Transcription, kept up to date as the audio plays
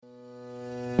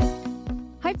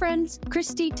friends,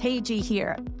 Christy Tagey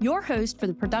here, your host for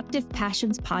the Productive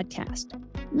Passions podcast.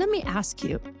 Let me ask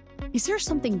you, is there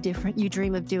something different you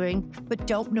dream of doing but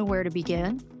don't know where to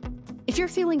begin? If you're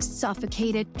feeling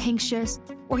suffocated, anxious,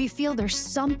 or you feel there's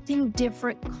something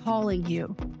different calling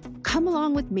you, come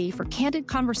along with me for candid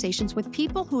conversations with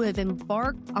people who have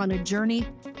embarked on a journey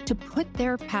to put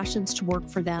their passions to work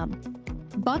for them.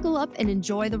 Buckle up and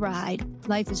enjoy the ride.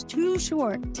 Life is too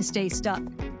short to stay stuck.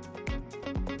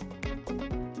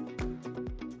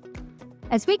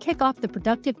 As we kick off the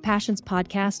Productive Passions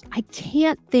podcast, I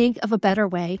can't think of a better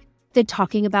way than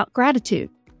talking about gratitude.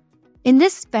 In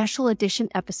this special edition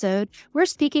episode, we're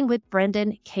speaking with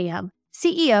Brendan Kamm,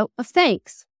 CEO of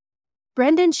Thnks.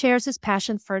 Brendan shares his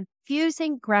passion for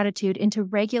infusing gratitude into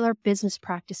regular business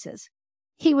practices.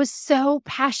 He was so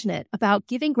passionate about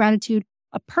giving gratitude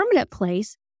a permanent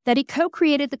place that he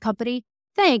co-created the company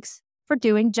Thnks for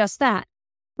doing just that.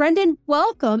 Brendan,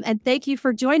 welcome, and thank you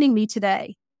for joining me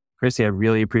today. Chrissy, I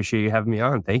really appreciate you having me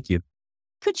on. Thank you.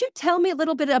 Could you tell me a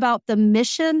little bit about the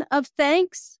mission of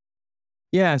Thnks?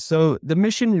 Yeah, so the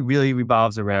mission really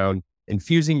revolves around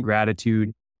infusing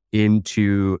gratitude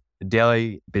into the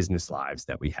daily business lives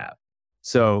that we have.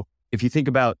 So if you think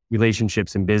about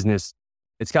relationships in business,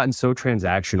 it's gotten so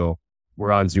transactional.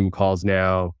 We're on Zoom calls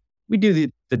now. We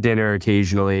do the dinner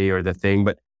occasionally or the thing,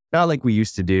 but not like we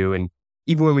used to do. And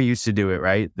even when we used to do it,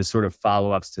 right, the sort of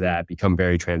follow-ups to that become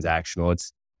very transactional.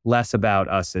 It's less about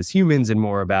us as humans and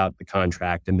more about the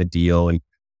contract and the deal. And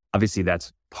obviously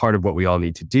that's part of what we all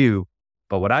need to do.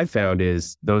 But what I found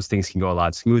is those things can go a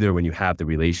lot smoother when you have the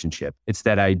relationship. It's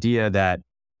that idea that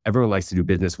everyone likes to do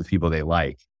business with people they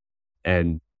like,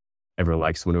 and everyone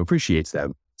likes someone who appreciates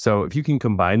them. So if you can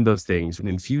combine those things and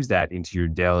infuse that into your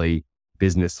daily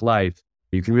business life,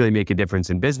 you can really make a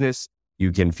difference in business.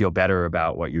 You can feel better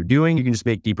about what you're doing. You can just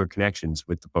make deeper connections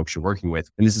with the folks you're working with.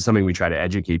 And this is something we try to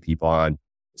educate people on.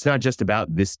 It's not just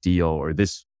about this deal or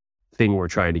this thing we're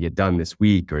trying to get done this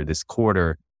week or this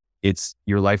quarter. It's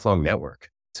your lifelong network.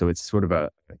 So it's sort of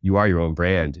you are your own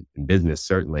brand in business,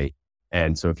 certainly.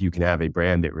 And so if you can have a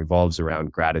brand that revolves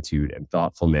around gratitude and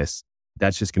thoughtfulness,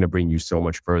 that's just going to bring you so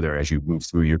much further as you move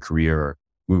through your career or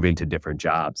move into different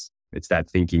jobs. It's that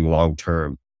thinking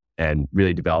long-term and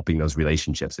really developing those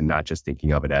relationships and not just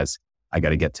thinking of it as, I got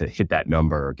to get to hit that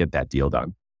number or get that deal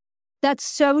done. That's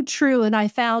so true. And I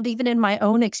found even in my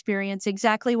own experience,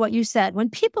 exactly what you said.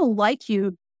 When people like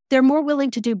you, they're more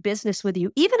willing to do business with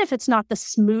you, even if it's not the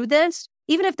smoothest,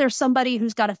 even if there's somebody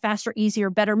who's got a faster, easier,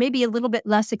 better, maybe a little bit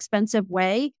less expensive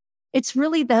way. It's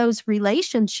really those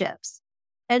relationships.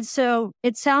 And so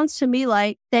it sounds to me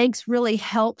like Thnks really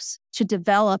helps to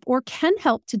develop or can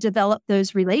help to develop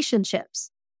those relationships.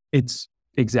 It's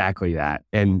exactly that.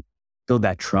 And build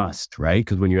that trust, right?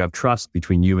 Because when you have trust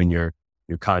between you and your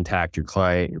contact, your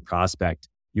client, your prospect,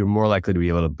 you're more likely to be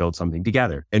able to build something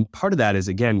together. And part of that is,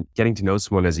 again, getting to know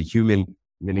someone as a human.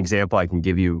 An example I can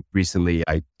give you recently,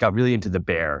 I got really into The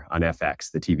Bear on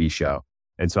FX, the TV show.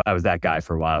 And so I was that guy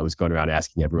for a while. I was going around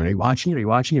asking everyone, are you watching it? Are you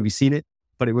watching it? Have you seen it?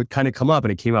 But it would kind of come up,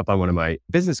 and it came up on one of my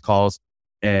business calls.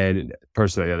 And the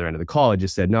person at the other end of the call, I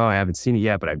just said, no, I haven't seen it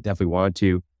yet, but I definitely want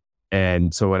to.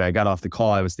 And so when I got off the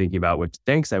call, I was thinking about what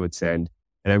thanks I would send.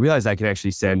 And I realized I could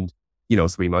actually send,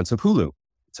 3 months of Hulu.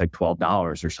 It's like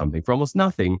 $12 or something for almost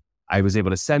nothing. I was able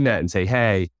to send that and say,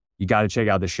 hey, you got to check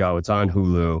out the show. It's on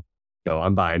Hulu.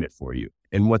 I'm buying it for you.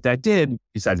 And what that did,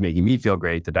 besides making me feel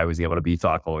great that I was able to be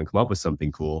thoughtful and come up with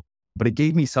something cool, but it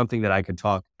gave me something that I could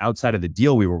talk outside of the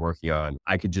deal we were working on.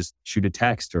 I could just shoot a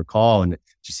text or call and, did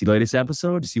you see the latest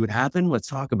episode? Did you see what happened? Let's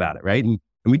talk about it, right? And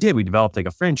we did. We developed like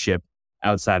a friendship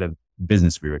outside of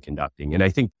business we were conducting. And I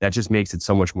think that just makes it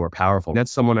so much more powerful. And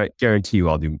that's someone I guarantee you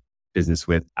I'll do business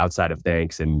with outside of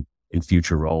Thnks and in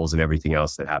future roles and everything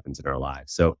else that happens in our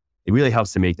lives. So it really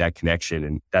helps to make that connection.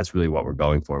 And that's really what we're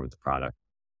going for with the product.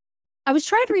 I was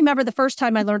trying to remember the first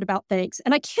time I learned about Thnks,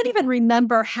 and I can't even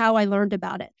remember how I learned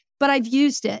about it, but I've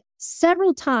used it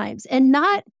several times, and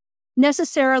not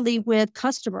necessarily with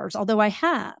customers, although I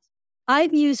have.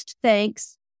 I've used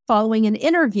Thnks following an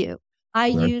interview. I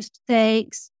used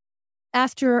Thnks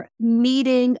after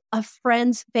meeting a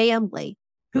friend's family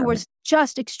who was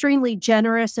just extremely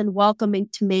generous and welcoming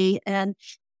to me. And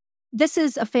this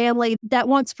is a family that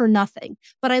wants for nothing.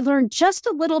 But I learned just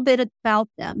a little bit about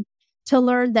them to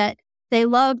learn that they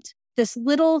loved this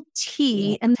little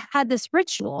tea and had this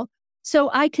ritual. So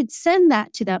I could send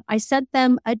that to them. I sent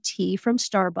them a tea from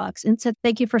Starbucks and said,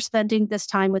 thank you for spending this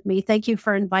time with me. Thank you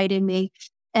for inviting me.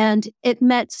 And it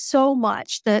meant so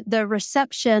much. The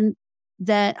reception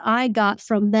that I got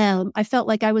from them, I felt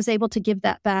like I was able to give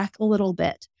that back a little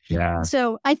bit. Yeah.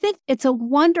 So I think it's a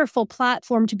wonderful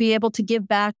platform to be able to give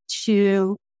back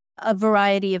to a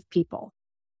variety of people.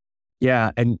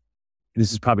 Yeah. And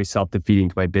this is probably self-defeating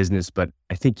to my business, but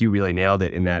I think you really nailed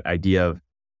it in that idea of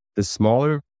the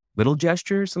smaller little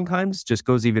gesture sometimes just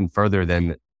goes even further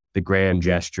than the grand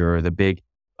gesture or the big.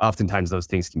 Oftentimes those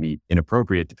things can be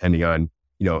inappropriate depending on,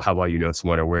 how well you know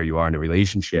someone or where you are in a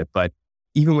relationship. But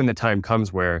even when the time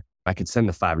comes where I could send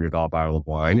the $500 bottle of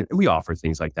wine, and we offer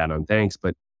things like that on Thanks,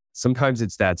 but sometimes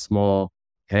it's that small,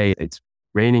 hey, it's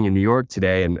raining in New York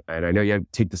today and I know you have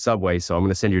to take the subway, so I'm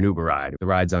going to send you an Uber ride. The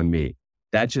ride's on me.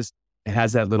 That just, it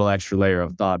has that little extra layer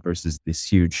of thought versus this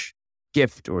huge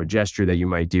gift or gesture that you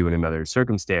might do in another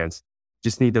circumstance.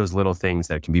 Just need those little things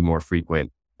that can be more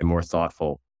frequent and more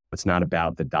thoughtful. It's not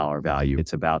about the dollar value.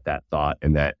 It's about that thought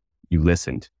and that you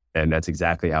listened. And that's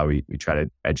exactly how we try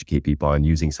to educate people on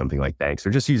using something like Thanks, or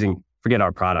just forget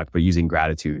our product, but using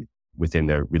gratitude within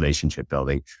their relationship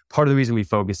building. Part of the reason we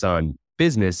focus on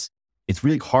business, it's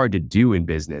really hard to do in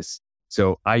business.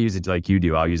 So I use it like you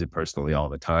do. I'll use it personally all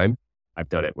the time. I've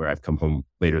done it where I've come home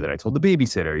later than I told the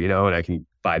babysitter, and I can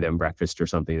buy them breakfast or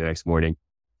something the next morning.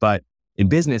 But in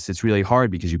business, it's really hard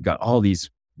because you've got all these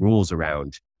rules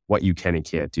around what you can and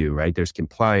can't do, right? There's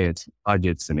compliance,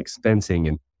 budgets, and expensing.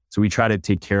 And so we try to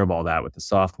take care of all that with the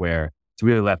software to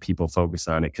really let people focus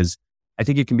on it, because I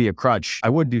think it can be a crutch. I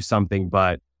would do something,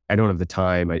 but I don't have the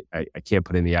time. I can't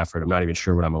put in the effort. I'm not even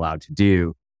sure what I'm allowed to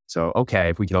do. So, okay,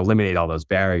 if we can eliminate all those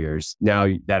barriers, now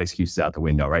that excuse is out the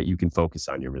window, right? You can focus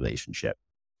on your relationship.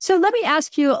 So let me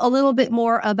ask you a little bit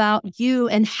more about you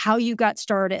and how you got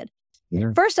started.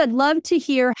 Yeah. First, I'd love to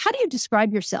hear, how do you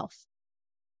describe yourself?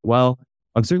 Well,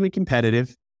 I'm certainly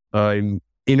competitive. I'm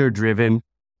inner driven.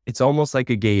 It's almost like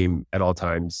a game at all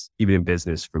times, even in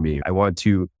business for me. I want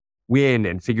to win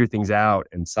and figure things out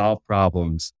and solve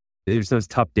problems. There's those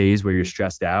tough days where you're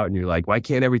stressed out and you're like, why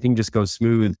can't everything just go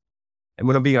smooth? And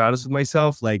when I'm being honest with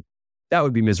myself, that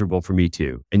would be miserable for me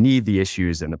too. I need the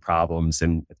issues and the problems.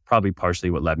 And it's probably partially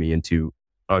what led me into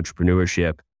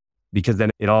entrepreneurship, because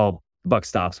then the buck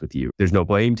stops with you. There's no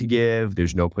blame to give.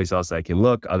 There's no place else I can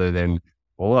look other than,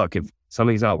 well, look, if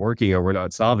something's not working or we're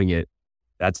not solving it,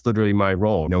 that's literally my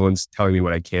role. No one's telling me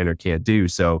what I can or can't do.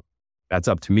 So that's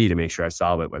up to me to make sure I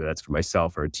solve it, whether that's for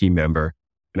myself or a team member.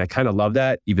 And I kind of love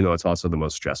that, even though it's also the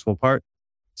most stressful part.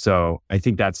 So I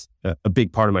think that's a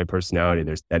big part of my personality.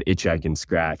 There's that itch I can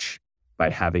scratch by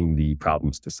having the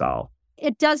problems to solve.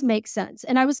 It does make sense.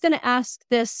 And I was going to ask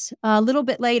this a little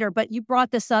bit later, but you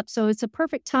brought this up, so it's a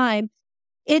perfect time.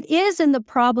 It is in the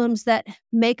problems that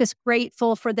make us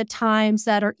grateful for the times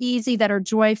that are easy, that are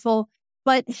joyful.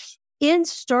 But in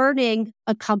starting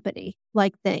a company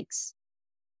like Thanks,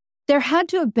 there had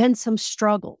to have been some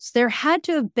struggles. There had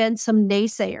to have been some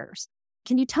naysayers.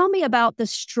 Can you tell me about the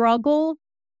struggle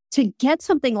to get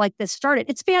something like this started?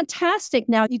 It's fantastic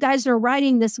now. You guys are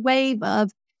riding this wave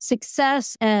of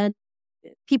success and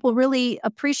people really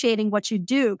appreciating what you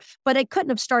do, but it couldn't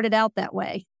have started out that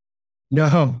way.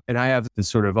 No. And I have the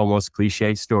sort of almost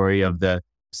cliche story of the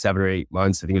 7 or 8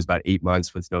 months. I think it was about 8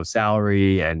 months with no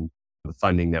salary, and the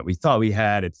funding that we thought we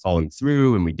had fallen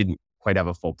through, and we didn't quite have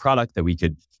a full product that we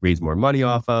could raise more money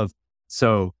off of.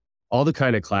 So all the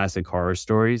kind of classic horror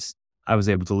stories, I was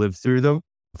able to live through them.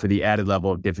 For the added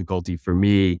level of difficulty for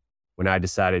me, when I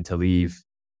decided to leave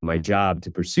my job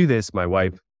to pursue this, my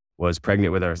wife was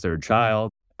pregnant with our third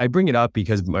child. I bring it up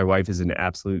because my wife is an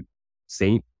absolute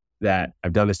saint, that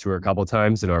I've done this to her a couple of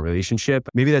times in our relationship.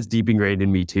 Maybe that's deep ingrained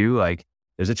in me too.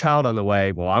 There's a child on the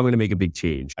way. Well, I'm going to make a big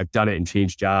change. I've done it and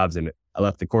changed jobs, and I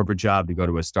left the corporate job to go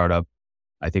to a startup,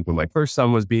 I think when my first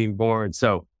son was being born.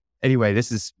 So anyway,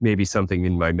 this is maybe something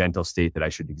in my mental state that I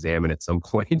should examine at some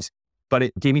point. But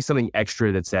it gave me something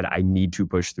extra that said, I need to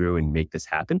push through and make this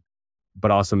happen, but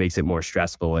also makes it more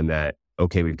stressful in that,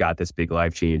 okay, we've got this big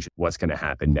life change. What's going to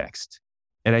happen next?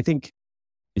 And I think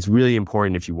it's really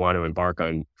important, if you want to embark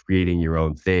on creating your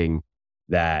own thing,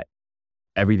 that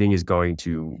everything is going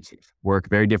to work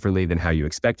very differently than how you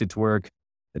expect it to work.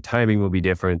 The timing will be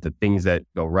different. The things that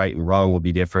go right and wrong will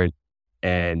be different.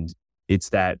 And it's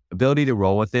that ability to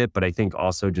roll with it, but I think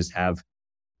also just have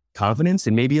confidence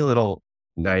and maybe a little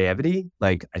naivety.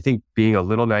 I think being a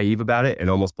little naive about it and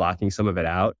almost blocking some of it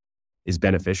out is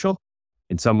beneficial.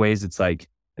 In some ways, it's I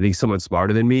think someone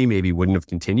smarter than me maybe wouldn't have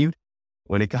continued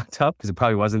when it got tough, because it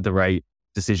probably wasn't the right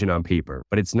decision on paper,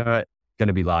 but it's not going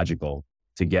to be logical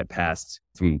to get past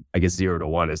from, 0 to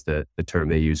 1 is the term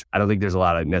they use. I don't think there's a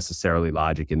lot of necessarily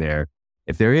logic in there.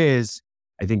 If there is,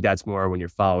 I think that's more when you're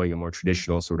following a more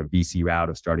traditional sort of VC route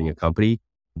of starting a company.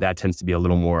 That tends to be a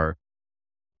little more,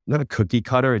 not a cookie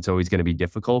cutter. It's always going to be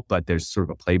difficult, but there's sort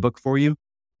of a playbook for you.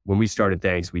 When we started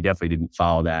Thanks, we definitely didn't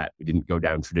follow that. We didn't go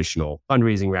down traditional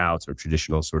fundraising routes or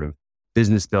traditional sort of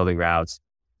business building routes.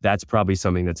 that's probably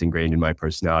something that's ingrained in my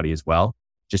personality as well.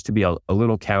 Just to be a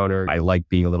little counter. I like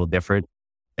being a little different.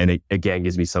 And it, again,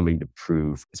 gives me something to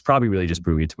prove. It's probably really just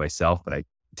proving it to myself, but I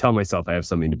tell myself I have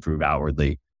something to prove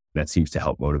outwardly. That seems to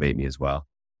help motivate me as well.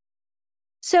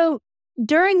 So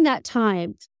during that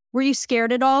time, were you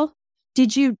scared at all?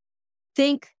 Did you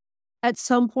think at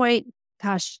some point,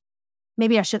 gosh,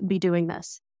 maybe I shouldn't be doing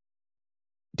this?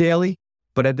 Daily.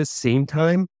 But at the same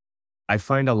time, I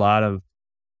find a lot of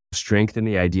strength in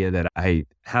the idea that I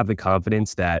have the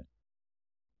confidence that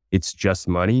it's just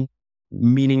money,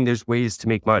 meaning there's ways to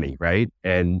make money, right?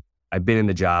 And I've been in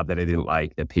the job that I didn't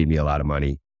like that paid me a lot of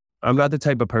money. I'm not the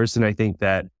type of person, I think,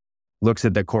 that looks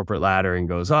at the corporate ladder and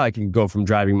goes, oh, I can go from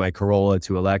driving my Corolla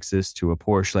to a Lexus to a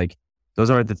Porsche. Like, those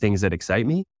aren't the things that excite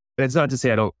me. But it's not to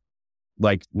say I don't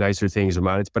like nicer things or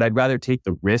models, but I'd rather take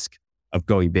the risk of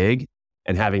going big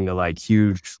and having the like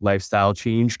huge lifestyle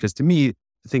change. Because to me,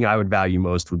 the thing I would value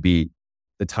most would be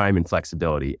the time and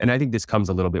flexibility. And I think this comes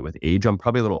a little bit with age. I'm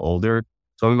probably a little older.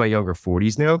 So I'm in my younger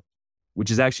 40s now,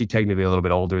 which is actually technically a little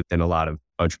bit older than a lot of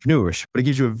entrepreneurs, but it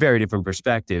gives you a very different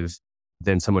perspective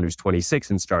than someone who's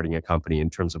 26 and starting a company in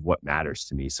terms of what matters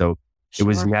to me. So it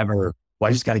was never, well,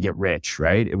 I just got to get rich,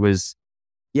 right? It was,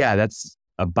 yeah, that's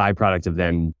a byproduct of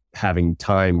then having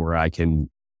time where I can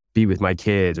be with my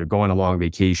kids or go on a long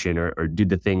vacation or do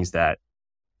the things that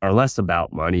are less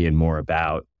about money and more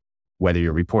about whether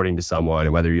you're reporting to someone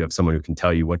or whether you have someone who can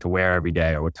tell you what to wear every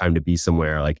day or what time to be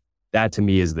somewhere. Like that to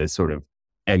me is the sort of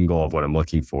end goal of what I'm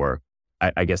looking for.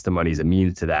 I guess the money is a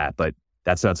means to that, but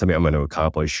that's not something I'm going to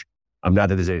accomplish. Not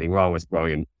that there's anything wrong with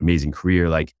growing an amazing career.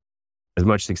 Like as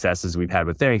much success as we've had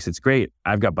with Thnks, it's great.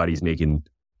 I've got buddies making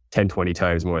 10, 20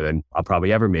 times more than I'll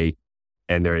probably ever make.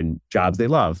 And they're in jobs they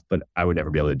love, but I would never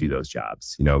be able to do those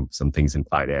jobs. You know, some things in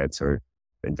finance or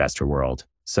investor world.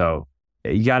 So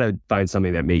you got to find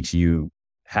something that makes you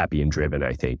happy and driven,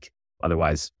 I think.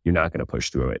 Otherwise, you're not going to push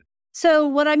through it. So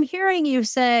what I'm hearing you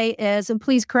say is, and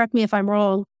please correct me if I'm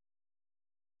wrong,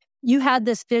 you had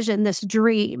this vision, this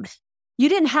dream. You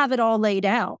didn't have it all laid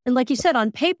out. And like you said,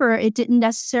 on paper, it didn't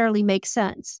necessarily make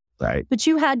sense. Right. But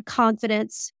you had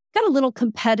confidence, got a little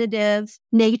competitive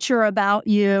nature about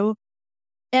you.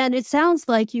 And it sounds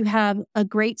like you have a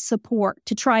great support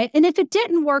to try it. And if it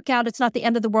didn't work out, it's not the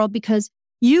end of the world because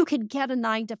you could get a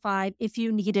 9-to-5 if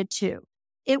you needed to.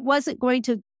 It wasn't going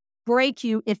to break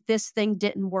you if this thing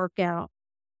didn't work out.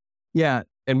 Yeah.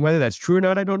 And whether that's true or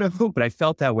not, I don't know. But I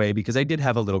felt that way because I did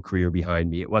have a little career behind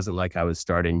me. It wasn't like I was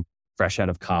starting fresh out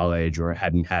of college or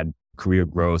hadn't had career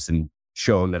growth and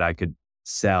shown that I could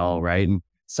sell, right? And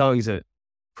selling is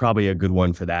probably a good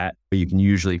one for that. But you can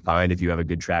usually find if you have a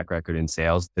good track record in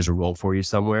sales, there's a role for you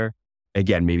somewhere.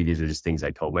 Again, maybe these are just things I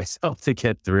told myself to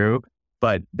get through.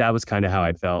 But that was kind of how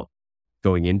I felt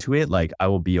going into it. Like, I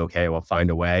will be okay. We'll find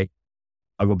a way.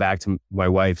 I'll go back to my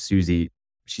wife, Susie.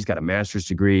 She's got a master's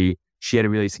degree. She had a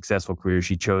really successful career.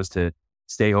 She chose to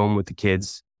stay home with the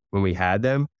kids when we had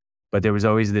them. But there was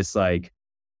always this like,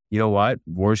 you know what?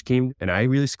 Wars came and I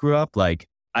really screw up. Like,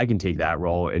 I can take that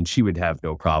role and she would have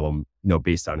no problem,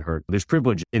 based on her. There's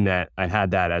privilege in that I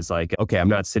had that as like, okay, I'm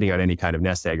not sitting on any kind of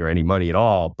nest egg or any money at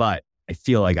all, but I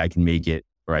feel like I can make it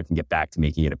or I can get back to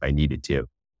making it if I needed to.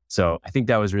 So I think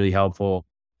that was really helpful.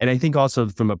 And I think also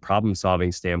from a problem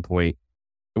solving standpoint,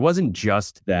 it wasn't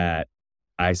just that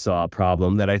I saw a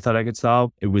problem that I thought I could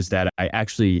solve. It was that I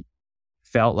actually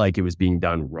felt like it was being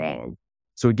done wrong.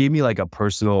 So it gave me like a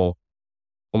personal,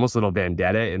 almost little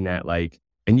vendetta in that like,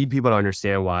 I need people to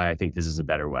understand why I think this is a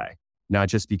better way. Not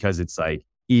just because it's like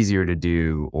easier to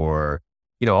do or,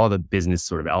 all the business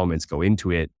sort of elements go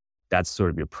into it. That's sort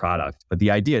of your product. But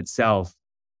the idea itself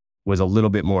was a little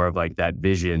bit more of like that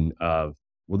vision of,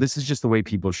 well, this is just the way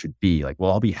people should be. Like,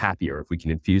 well, I'll be happier if we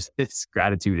can infuse this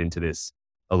gratitude into this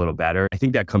a little better. I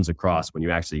think that comes across when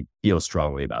you actually feel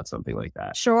strongly about something like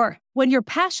that. Sure. When you're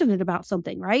passionate about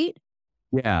something, right?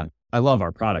 Yeah. I love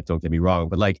our product, don't get me wrong.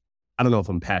 But like, I don't know if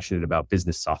I'm passionate about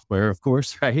business software, of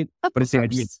course, right? But it's the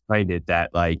idea behind it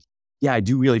that like, yeah, I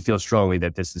do really feel strongly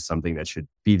that this is something that should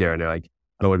be there. And like,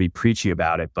 I don't want to be preachy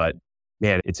about it, but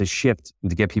man, it's a shift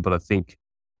to get people to think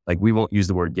like we won't use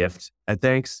the word gift at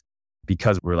Thnks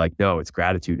because we're like, no, it's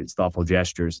gratitude. It's thoughtful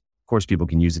gestures. Of course, people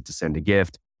can use it to send a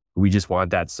gift. We just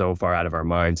want that so far out of our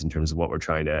minds in terms of what we're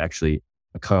trying to actually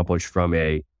accomplish from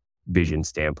a vision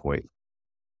standpoint.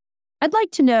 I'd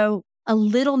like to know a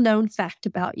little known fact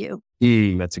about you.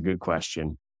 That's a good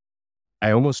question.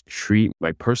 I almost treat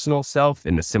my personal self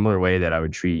in a similar way that I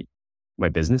would treat my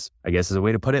business, I guess is a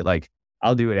way to put it. Like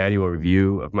I'll do an annual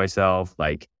review of myself,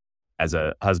 like as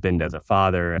a husband, as a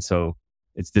father. And so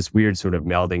it's this weird sort of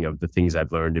melding of the things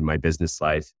I've learned in my business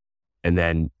life and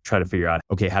then try to figure out,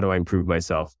 okay, how do I improve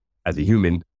myself as a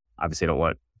human? Obviously, I don't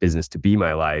want business to be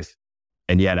my life.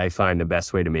 And yet I find the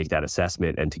best way to make that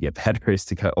assessment and to get better is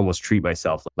to kind of almost treat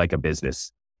myself like a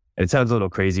business. And it sounds a little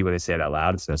crazy when I say it out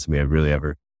loud. It's not something I've really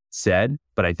ever said,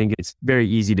 but I think it's very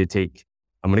easy to take,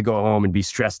 I'm going to go home and be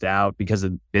stressed out because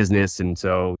of business. And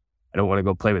so I don't want to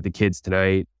go play with the kids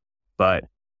tonight. But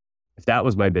if that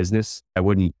was my business, I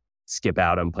wouldn't skip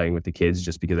out on playing with the kids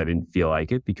just because I didn't feel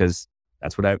like it, because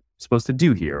that's what I'm supposed to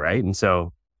do here. Right. And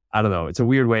so I don't know. It's a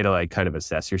weird way to like kind of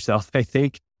assess yourself, I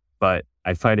think, but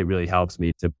I find it really helps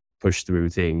me to push through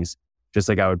things just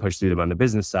like I would push through them on the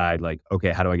business side. Like,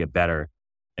 okay, how do I get better?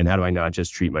 And how do I not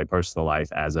just treat my personal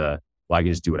life as well, I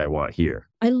can just do what I want here.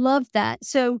 I love that.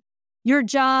 So your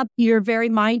job, you're very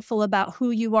mindful about who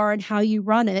you are and how you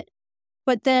run it.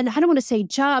 But then I don't want to say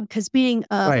job because being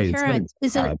a parent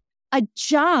isn't a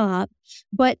job.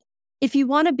 But if you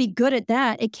want to be good at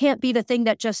that, it can't be the thing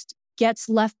that just gets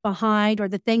left behind or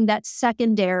the thing that's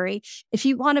secondary. If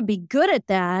you want to be good at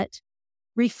that,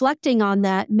 reflecting on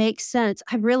that makes sense.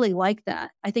 I really like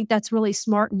that. I think that's really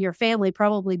smart, and your family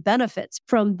probably benefits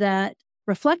from that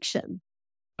reflection.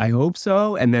 I hope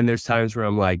so. And then there's times where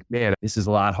I'm like, man, this is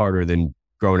a lot harder than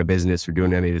growing a business or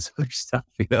doing any of this other stuff,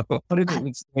 you know? But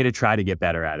it's a way to try to get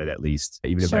better at it, at least,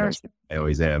 even if I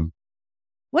always am.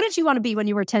 What did you want to be when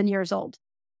you were 10 years old?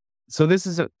 So this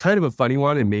is kind of a funny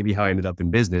one, and maybe how I ended up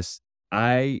in business.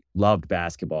 I loved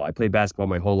basketball. I played basketball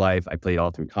my whole life. I played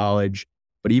all through college.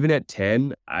 But even at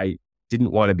 10, I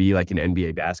didn't want to be like an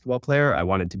NBA basketball player. I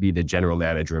wanted to be the general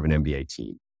manager of an NBA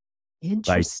team.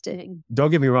 Interesting. Like,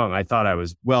 don't get me wrong. I thought I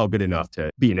was good enough to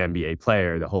be an NBA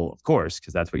player, of course,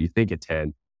 because that's what you think at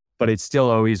 10. But it still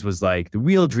always was like the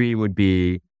real dream would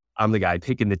be I'm the guy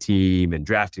picking the team and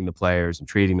drafting the players and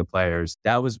trading the players.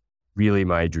 That was really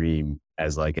my dream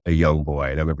as like a young boy.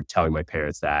 And I remember telling my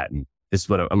parents that, and this is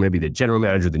what I'm going to be, the general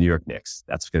manager of the New York Knicks.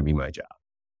 That's going to be my job.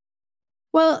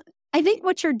 Well, I think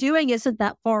what you're doing isn't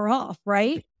that far off,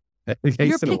 right?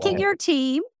 You're picking your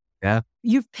team. Yeah.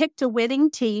 You've picked a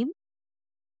winning team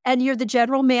and you're the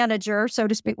general manager, so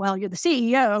to speak. Well, you're the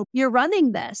CEO. You're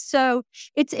running this. So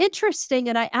it's interesting.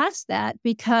 And I ask that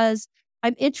because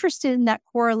I'm interested in that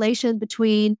correlation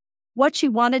between what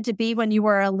you wanted to be when you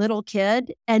were a little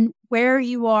kid and where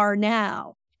you are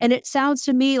now. And it sounds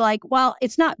to me like, well,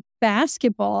 it's not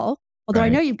basketball, although I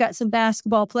know you've got some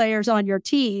basketball players on your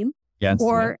team. Yes.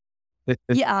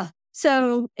 Yeah.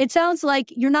 So it sounds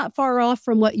like you're not far off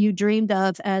from what you dreamed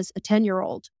of as a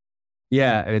 10-year-old.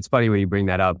 Yeah. And it's funny when you bring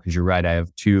that up because you're right. I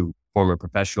have 2 former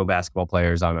professional basketball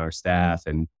players on our staff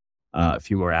and a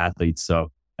few more athletes.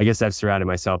 So I guess I've surrounded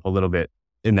myself a little bit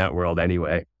in that world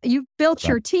anyway. You've built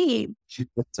your team.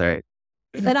 That's right.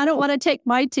 And I don't want to take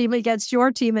my team against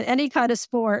your team in any kind of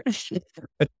sport.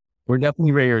 We're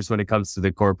definitely ringers when it comes to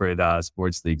the corporate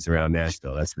sports leagues around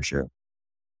Nashville. That's for sure.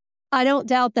 I don't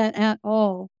doubt that at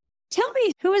all. Tell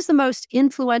me, who is the most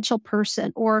influential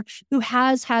person or who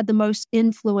has had the most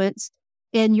influence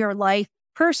in your life,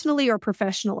 personally or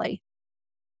professionally?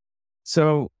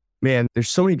 So, man, there's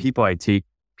so many people I take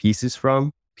pieces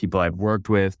from, people I've worked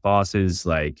with, bosses,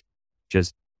 like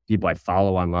just people I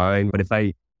follow online. But if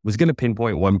I was going to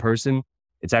pinpoint one person,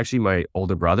 it's actually my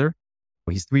older brother.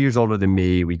 He's 3 years older than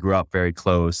me. We grew up very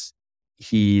close.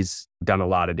 He's done a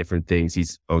lot of different things.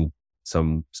 He's owned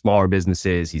some smaller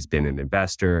businesses. He's been an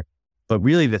investor. But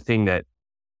really the thing that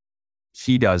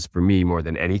he does for me more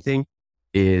than anything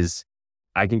is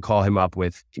I can call him up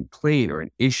with a complaint or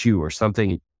an issue or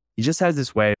something. He just has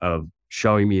this way of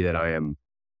showing me that I am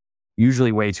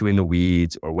usually way too in the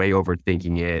weeds or way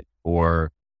overthinking it.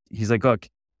 Or he's like, look,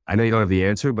 I know you don't have the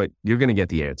answer, but you're going to get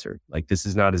the answer. Like, this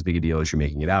is not as big a deal as you're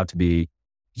making it out to be.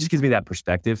 He just gives me that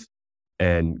perspective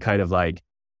and kind of like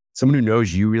someone who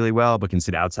knows you really well, but can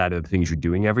sit outside of the things you're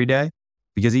doing every day.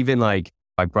 Because even like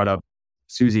I brought up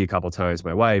Susie a couple of times,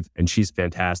 my wife, and she's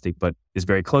fantastic, but is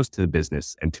very close to the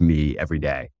business and to me every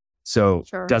day. So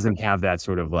doesn't have that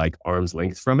sort of like arm's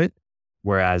length from it.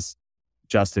 Whereas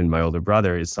Justin, my older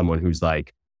brother, is someone who's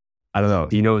like, I don't know,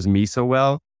 he knows me so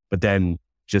well, but then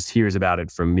just hears about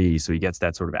it from me. So he gets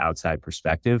that sort of outside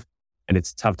perspective. And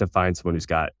it's tough to find someone who's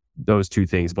got those two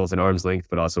things, both an arm's length,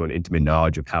 but also an intimate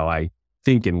knowledge of how I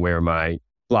think and where my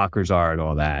blockers are and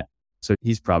all that. So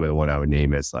he's probably the one I would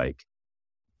name as like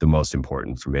the most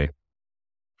important for me.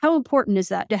 How important is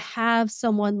that to have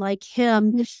someone like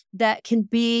him that can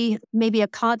be maybe a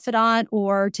confidant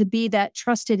or to be that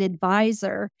trusted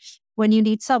advisor when you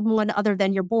need someone other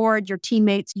than your board, your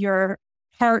teammates, your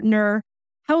partner?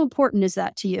 How important is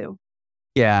that to you?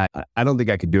 Yeah, I don't think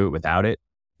I could do it without it.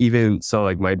 Even so,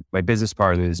 like my business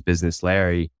partner in this business,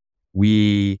 Larry,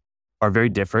 we are very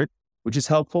different, which is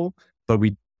helpful. but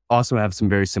we also have some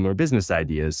very similar business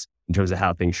ideas in terms of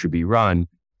how things should be run.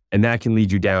 And that can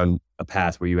lead you down a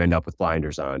path where you end up with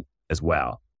blinders on as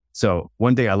well. So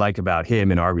one thing I like about him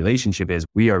and our relationship is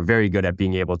we are very good at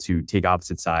being able to take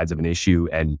opposite sides of an issue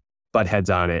and butt heads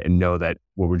on it and know that,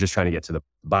 well, we're just trying to get to the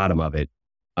bottom of it.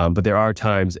 But there are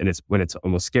times, and it's when it's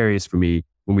almost scariest for me,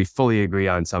 when we fully agree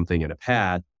on something in a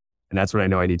path. And that's when I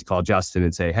know I need to call Justin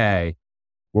and say, hey,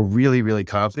 we're really, really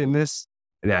confident in this.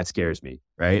 And that scares me,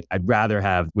 right? I'd rather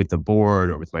have with the board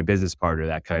or with my business partner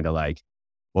that kind of like,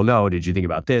 well, no, did you think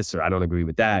about this? Or I don't agree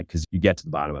with that, because you get to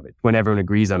the bottom of it. When everyone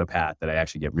agrees on a path, that I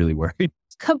actually get really worried.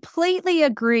 Completely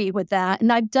agree with that.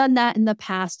 And I've done that in the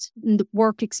past in the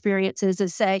work experiences,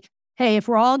 is say, hey, if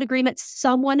we're all in agreement,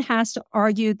 someone has to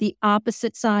argue the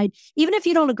opposite side. Even if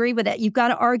you don't agree with it, you've got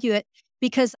to argue it,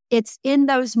 because it's in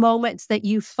those moments that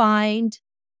you find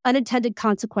unintended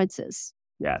consequences.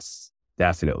 Yes,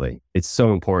 definitely. It's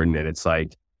so important. And it's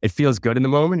like, it feels good in the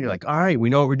moment. You're like, all right, we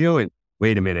know what we're doing.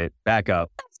 Wait a minute, back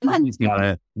up.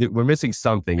 We're missing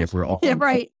something if we're all. Yeah,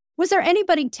 right. Was there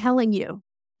anybody telling you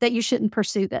that you shouldn't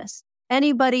pursue this?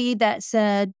 Anybody that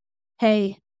said,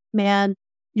 hey, man,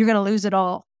 you're going to lose it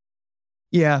all?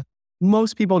 Yeah,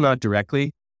 most people not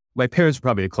directly. My parents were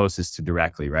probably the closest to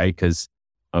directly, right? Because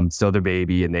I'm still their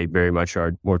baby and they very much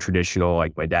are more traditional.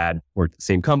 Like my dad worked at the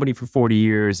same company for 40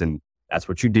 years and that's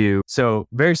what you do. So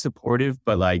very supportive,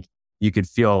 but like you could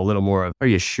feel a little more of, are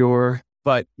you sure?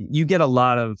 But you get a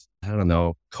lot of, I don't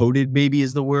know, coded maybe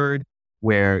is the word,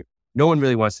 where no one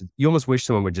really wants to, you almost wish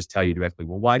someone would just tell you directly,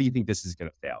 well, why do you think this is going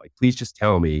to fail? Like, please just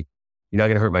tell me. You're not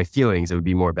going to hurt my feelings. It would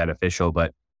be more beneficial.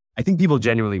 But I think people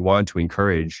genuinely want to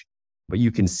encourage, but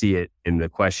you can see it in the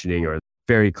questioning or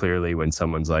very clearly when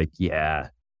someone's like, yeah,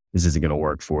 this isn't going to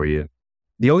work for you.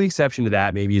 The only exception to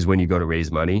that maybe is when you go to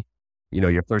raise money. You know,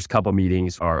 your first couple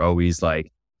meetings are always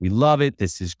like, we love it.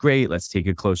 This is great. Let's take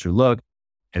a closer look.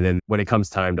 And then when it comes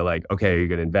time to like, okay, you're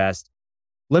going to invest.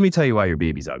 Let me tell you why your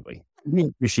baby's ugly. I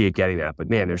appreciate getting that. But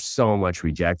man, there's so much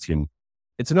rejection.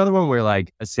 It's another one where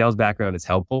like a sales background is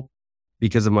helpful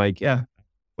because I'm like, yeah,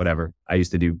 whatever. I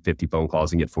used to do 50 phone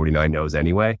calls and get 49 no's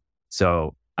anyway.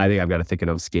 So I think I've got a thick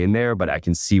enough skin there, but I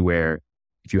can see where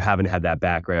if you haven't had that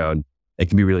background, it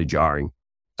can be really jarring.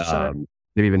 Sure.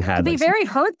 They've even had it can be very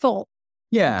hurtful.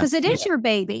 Yeah. Because it is your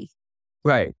baby.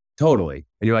 Right. Totally.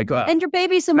 And you're like, and your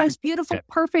baby's the most beautiful,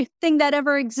 perfect thing that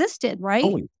ever existed, right?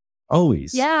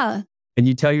 Always. Yeah. And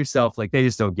you tell yourself like, they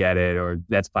just don't get it, or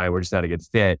that's fine. We're just not a good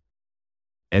fit.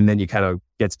 And then you kind of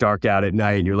gets dark out at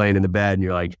night and you're laying in the bed and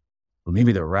you're like, well,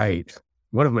 maybe they're right.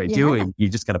 What am I doing? You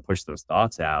just got to push those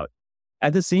thoughts out.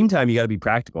 At the same time, you got to be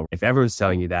practical. If everyone's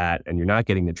telling you that and you're not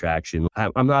getting the traction,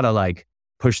 I'm not a like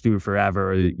push through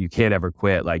forever. You can't ever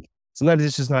quit. Like sometimes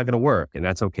it's just not going to work, and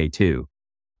that's okay too.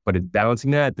 But in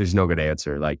balancing that, there's no good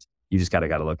answer. Like you just got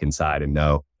to look inside and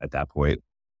know at that point.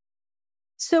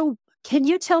 So can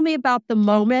you tell me about the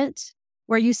moment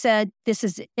where you said, this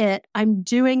is it. I'm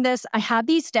doing this. I have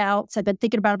these doubts. I've been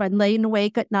thinking about it. I'm laying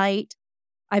awake at night.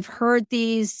 I've heard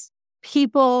these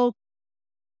people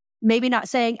maybe not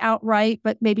saying outright,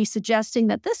 but maybe suggesting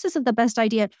that this isn't the best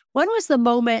idea. When was the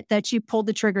moment that you pulled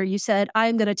the trigger? You said,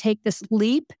 I'm going to take this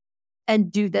leap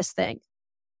and do this thing.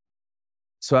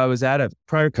 So I was at a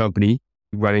prior company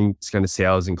running kind of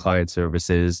sales and client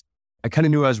services. I kind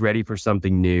of knew I was ready for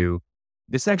something new.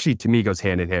 This actually, to me, goes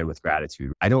hand in hand with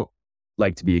gratitude. I don't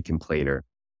like to be a complainer.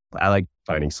 I like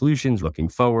finding solutions, looking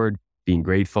forward, being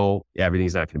grateful.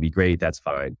 Everything's not going to be great. That's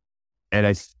fine. And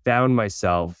I found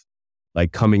myself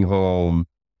like coming home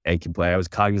and complain. I was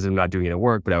cognizant of not doing it at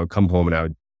work, but I would come home and I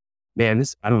would, man,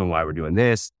 I don't know why we're doing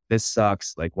this. This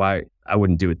sucks. Like why I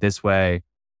wouldn't do it this way.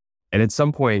 And at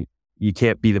some point, you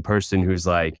can't be the person who's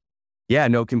like, yeah,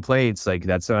 no complaints. Like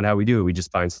that's not how we do it. We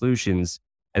just find solutions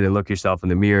and then look yourself in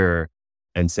the mirror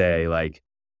and say like,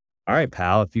 all right,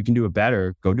 pal, if you can do it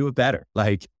better, go do it better.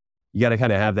 Like you got to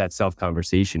kind of have that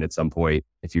self-conversation at some point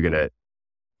if you're going to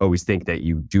always think that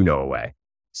you do know a way.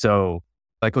 So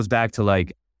that goes back to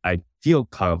like, I feel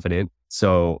confident.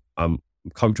 So I'm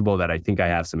comfortable that I think I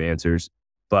have some answers,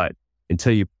 but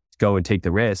until you go and take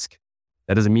the risk,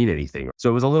 that doesn't mean anything. So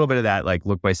it was a little bit of that, like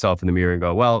look myself in the mirror and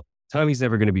go, well, timing's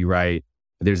never going to be right.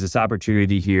 But there's this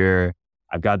opportunity here.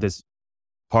 I've got this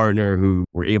partner who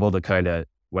we're able to kind of,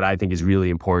 what I think is really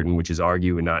important, which is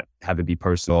argue and not have it be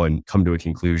personal and come to a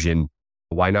conclusion.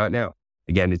 Why not now?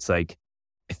 Again, it's like,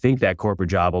 I think that corporate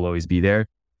job will always be there.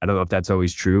 I don't know if that's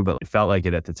always true, but it felt like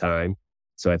it at the time.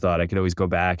 So I thought I could always go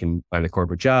back and find a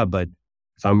corporate job. But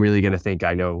if I'm really going to think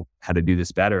I know how to do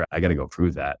this better, I got to go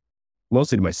prove that,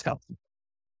 mostly to myself.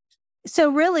 So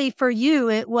really for you,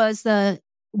 it was the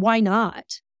why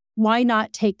not? Why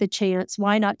not take the chance?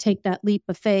 Why not take that leap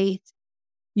of faith?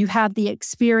 You have the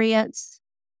experience.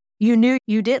 You knew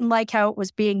you didn't like how it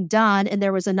was being done and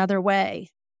there was another way.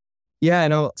 Yeah.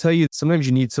 And I'll tell you, sometimes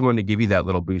you need someone to give you that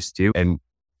little boost too. And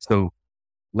so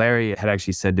Larry had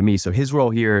actually said to me, so his role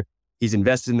here, he's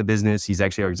invested in the business. He's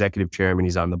actually our executive chairman.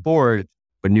 He's on the board,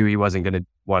 but knew he wasn't going to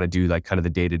want to do like kind of the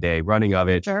day-to-day running of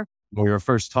it. Sure. When we were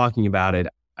first talking about it,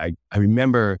 I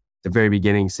remember the very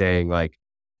beginning saying like,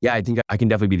 yeah, I think I can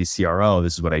definitely be the CRO.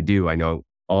 This is what I do. I know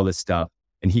all this stuff.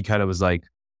 And he kind of was like,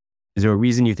 is there a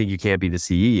reason you think you can't be the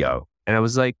CEO? And I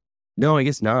was like, no, I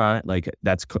guess not. Like,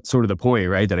 that's sort of the point,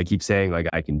 right? That I keep saying, like,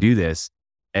 I can do this.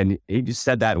 And he just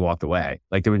said that and walked away.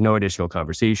 Like, there was no additional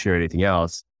conversation or anything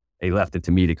else. He left it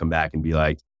to me to come back and be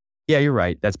like, yeah, you're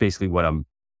right. That's basically what I'm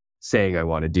saying I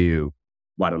want to do.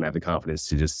 Why don't I have the confidence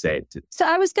to just say it? So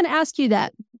I was going to ask you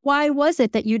that. Why was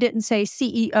it that you didn't say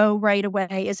CEO right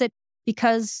away? Is it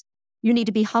because you need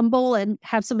to be humble and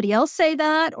have somebody else say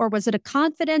that? Or was it a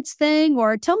confidence thing?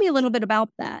 Or tell me a little bit about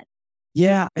that.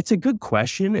 Yeah, it's a good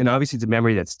question. And obviously it's a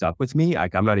memory that stuck with me.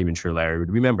 Like, I'm not even sure Larry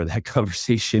would remember that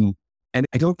conversation. And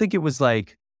I don't think it was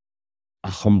like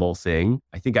a humble thing.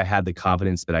 I think I had the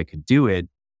confidence that I could do it.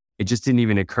 It just didn't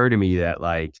even occur to me that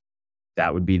like,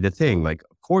 that would be the thing. Like,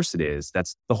 of course it is.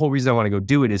 That's the whole reason I want to go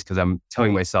do it, is because I'm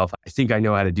telling myself, I think I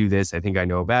know how to do this. I think I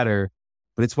know better.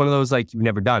 But it's one of those, like, you've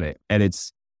never done it. And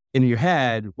it's in your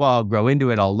head, well, I'll grow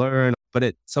into it. I'll learn. But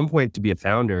at some point, to be a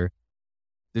founder,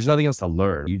 there's nothing else to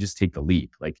learn. You just take the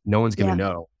leap. Like, no one's going to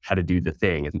know how to do the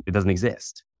thing. It doesn't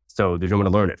exist. So there's no one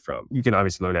to learn it from. You can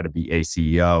obviously learn how to be a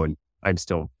CEO. And I'm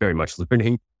still very much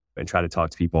learning and try to talk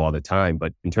to people all the time.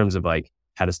 But in terms of like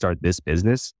how to start this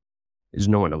business, there's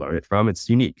no one to learn it from. It's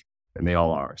unique, and they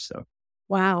all are. So,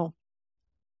 wow.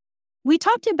 We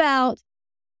talked about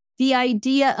the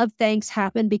idea of Thnks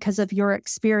happen because of your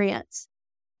experience.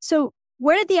 So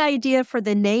where did the idea for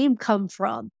the name come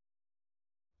from?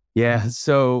 yeah.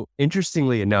 So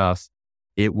interestingly enough,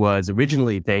 it was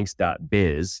originally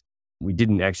thanks.biz. We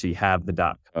didn't actually have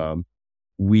the .com.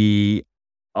 We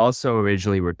also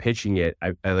originally were pitching it.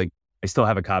 I still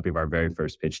have a copy of our very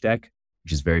first pitch deck,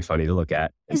 which is very funny to look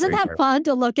at. Isn't that fun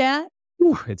to look at?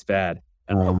 Whew, it's bad.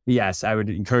 Yes, I would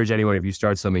encourage anyone, if you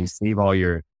start something, save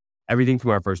everything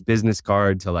from our first business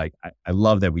card to like, I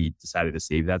love that we decided to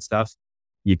save that stuff.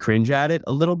 You cringe at it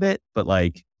a little bit, but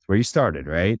like, it's where you started,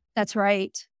 right? That's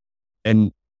right.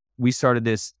 And we started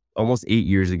this almost 8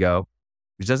 years ago,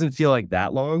 which doesn't feel like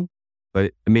that long,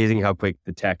 but amazing how quick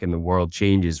the tech and the world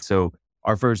changes. So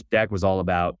our first deck was all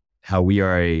about how we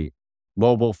are a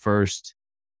mobile first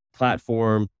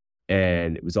platform.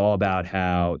 And it was all about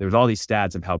how there was all these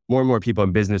stats of how more and more people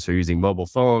in business are using mobile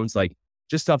phones, like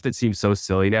just stuff that seems so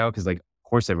silly now. Cause like, of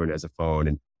course everyone has a phone,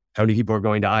 and how many people are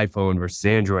going to iPhone versus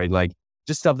Android, like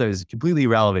just stuff that is completely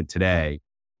irrelevant today.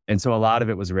 And so a lot of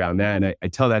it was around that. And I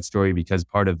tell that story because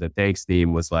part of the Thanks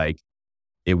theme was like,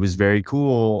 it was very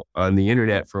cool on the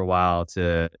internet for a while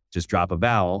to just drop a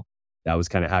vowel. That was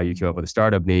kind of how you came up with a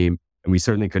startup name. And we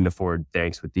certainly couldn't afford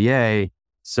Thanks with the A.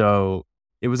 So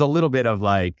it was a little bit of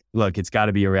like, look, it's got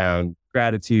to be around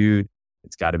gratitude.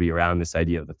 It's got to be around this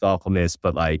idea of the thoughtfulness,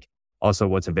 but like also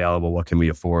what's available, what can we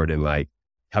afford? And like,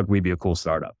 how can we be a cool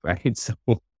startup, right? So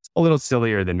it's a little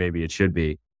sillier than maybe it should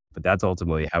be, but that's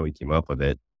ultimately how we came up with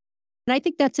it. And I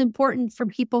think that's important for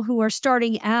people who are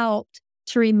starting out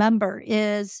to remember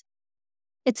is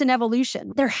it's an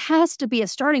evolution. There has to be a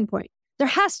starting point. There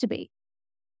has to be.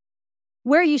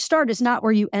 Where you start is not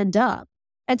where you end up.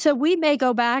 And so we may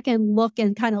go back and look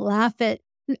and kind of laugh at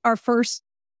our first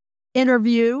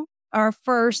interview, our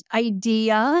first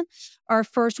idea, our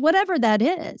first whatever that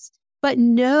is, but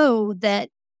know that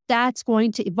that's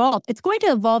going to evolve. It's going to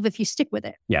evolve if you stick with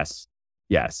it. Yes.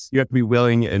 Yes. You have to be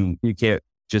willing, and you can't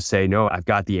just say, no, I've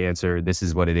got the answer. This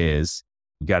is what it is.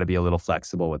 You got to be a little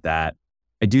flexible with that.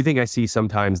 I do think I see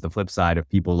sometimes the flip side of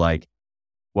people like,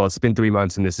 well, it's been 3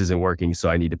 months and this isn't working, so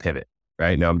I need to pivot,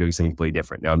 right? Now I'm doing something completely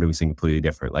different. Now I'm doing something completely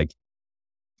different. Like,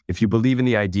 if you believe in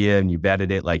the idea and you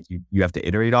vetted it, like you have to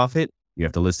iterate off it. You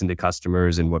have to listen to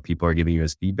customers and what people are giving you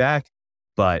as feedback.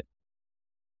 But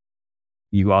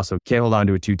you also can't hold on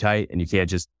to it too tight, and you can't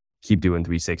just keep doing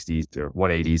 360s or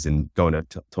 180s and go in a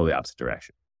totally opposite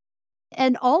direction.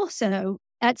 And also,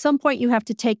 at some point, you have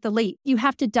to take the leap. You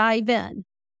have to dive in.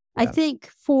 Yeah. I think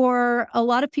for a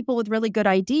lot of people with really good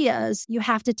ideas, you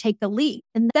have to take the leap.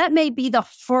 And that may be the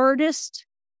hardest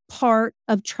part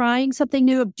of trying something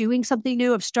new, of doing something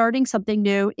new, of starting something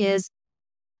new, is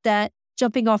that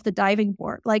jumping off the diving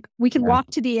board. Like, we can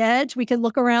walk to the edge, we can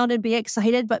look around and be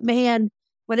excited, but man,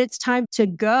 when it's time to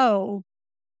go,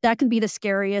 that can be the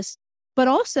scariest, but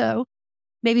also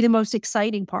maybe the most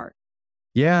exciting part.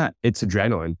 Yeah, it's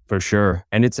adrenaline for sure.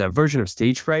 And it's a version of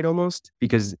stage fright almost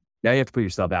because now you have to put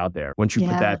yourself out there. Once you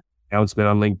put Yeah, that announcement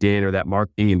on LinkedIn or that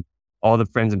marketing and all the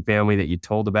friends and family that you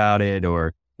told about it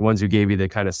or the ones who gave you the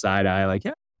kind of side eye, like,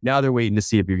 yeah, now they're waiting to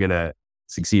see if you're going to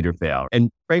succeed or fail. And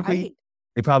frankly, right.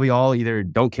 they probably all either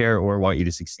don't care or want you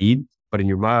to succeed. But in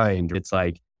your mind, it's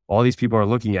like, all these people are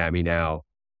looking at me now.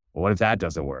 Well, what if that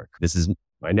doesn't work? This is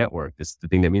my network. This is the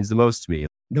thing that means the most to me.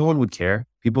 No one would care.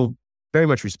 People very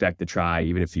much respect the try,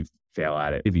 even if you fail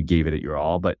at it, if you gave it your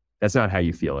all, but that's not how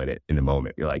you feel in the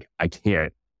moment. You're like, I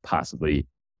can't possibly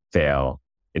fail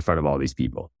in front of all these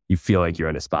people. You feel like you're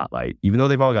in a spotlight, even though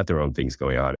they've all got their own things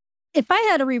going on. If I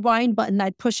had a rewind button,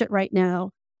 I'd push it right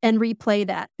now and replay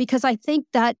that because I think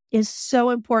that is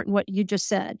so important what you just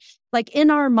said. Like in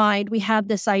our mind, we have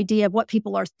this idea of what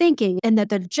people are thinking and that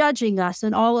they're judging us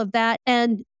and all of that.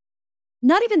 And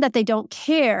not even that they don't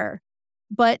care,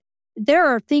 but there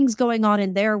are things going on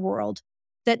in their world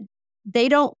that they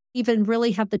don't even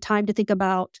really have the time to think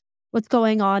about what's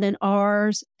going on in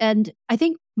ours. And I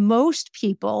think most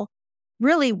people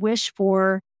really wish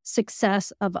for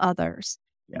success of others.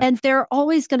 Yeah. And there are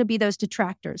always going to be those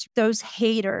detractors, those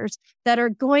haters that are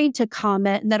going to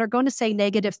comment and that are going to say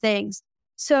negative things.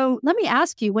 So let me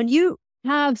ask you, when you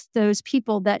have those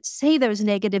people that say those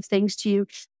negative things to you,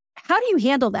 how do you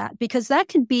handle that? Because that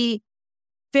can be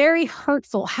very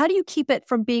hurtful. How do you keep it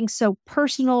from being so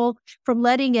personal, from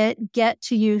letting it get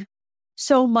to you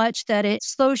so much that it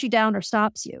slows you down or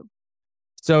stops you?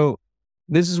 So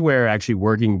this is where actually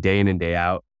working day in and day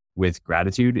out with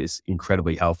gratitude is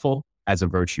incredibly helpful as a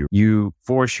virtue. You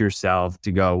force yourself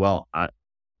to go, well,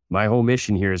 my whole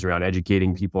mission here is around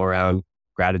educating people around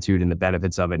gratitude and the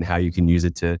benefits of it and how you can use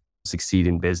it to succeed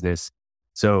in business.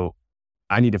 So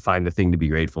I need to find the thing to be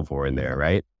grateful for in there,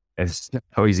 right? And it's not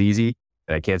always easy.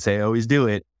 And I can't say I always do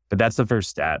it, but that's the first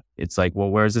step. It's like, well,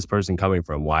 where's this person coming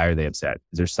from? Why are they upset?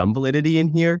 Is there some validity in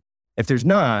here? If there's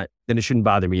not, then it shouldn't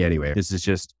bother me anyway. This is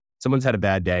just someone's had a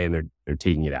bad day and they're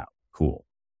taking it out. Cool.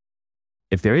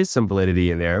 If there is some validity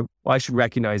in there, well, I should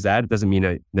recognize that. It doesn't mean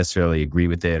I necessarily agree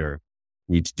with it or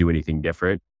need to do anything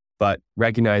different, but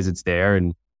recognize it's there.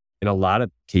 And in a lot of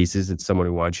cases, it's someone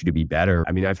who wants you to be better.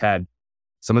 I mean, I've had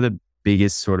some of the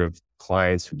biggest sort of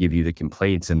clients who give you the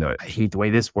complaints and I hate the way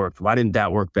this worked. Why didn't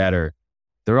that work better?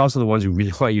 They're also the ones who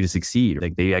really want you to succeed.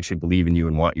 Like they actually believe in you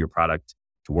and want your product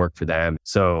to work for them.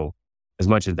 So as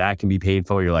much as that can be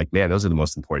painful, you're like, man, those are the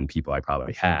most important people I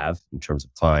probably have in terms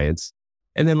of clients.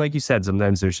 And then, like you said,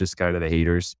 sometimes there's just kind of the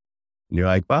haters. And you're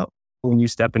like, well, when you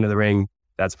step into the ring,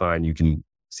 that's fine. You can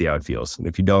see how it feels. And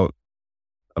if you don't,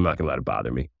 I'm not going to let it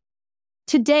bother me.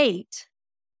 To date,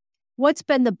 what's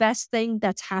been the best thing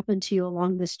that's happened to you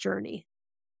along this journey?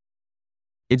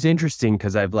 It's interesting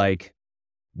because I've like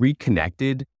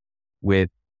reconnected with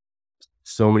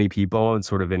so many people and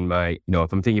sort of in my,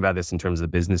 if I'm thinking about this in terms of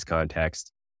the business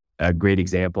context, a great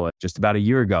example, just about a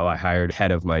year ago, I hired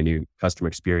head of my new customer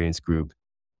experience group.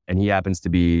 And he happens to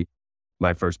be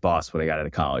my first boss when I got out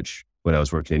of college, when I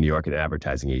was working in New York at an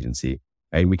advertising agency.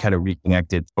 And we kind of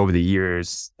reconnected over the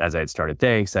years. As I had started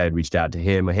Thnks, I had reached out to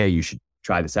him, hey, you should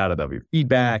try this out. I'd love your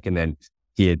feedback. And then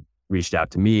he had reached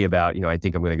out to me about, I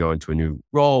think I'm going to go into a new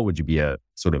role. Would you be a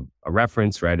sort of a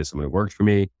reference, right, as someone who worked for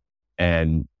me?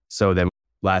 And so then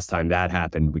last time that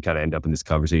happened, we kind of end up in this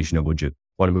conversation of, would you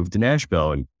want to move to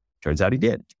Nashville? And turns out he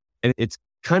did. And it's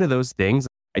kind of those things.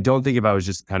 I don't think if I was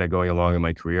just kind of going along in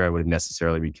my career, I would have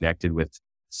necessarily reconnected with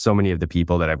so many of the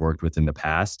people that I've worked with in the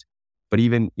past. But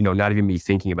even, not even me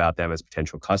thinking about them as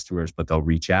potential customers, but they'll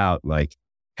reach out like,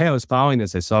 hey, I was following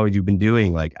this. I saw what you've been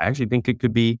doing. Like, I actually think it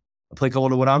could be applicable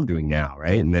to what I'm doing now.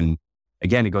 Right. And then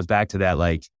again, it goes back to that,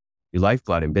 like your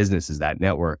lifeblood in business is that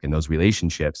network and those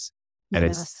relationships. And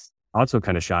it's also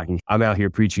kind of shocking. I'm out here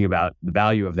preaching about the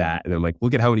value of that. And I'm like,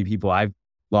 look at how many people I've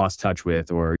lost touch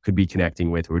with or could be connecting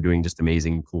with who are doing just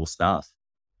amazing, cool stuff.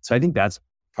 So I think that's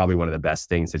probably one of the best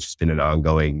things that's just been an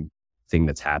ongoing thing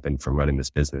that's happened from running this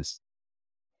business.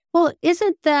 Well,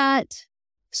 isn't that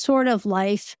sort of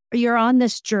life? You're on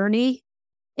this journey,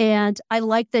 and I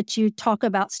like that you talk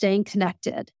about staying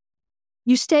connected.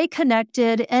 You stay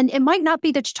connected, and it might not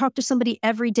be that you talk to somebody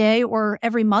every day or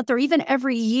every month or even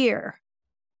every year,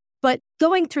 but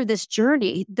going through this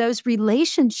journey, those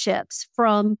relationships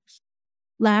from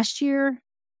last year,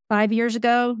 5 years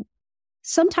ago,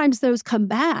 sometimes those come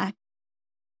back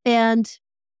and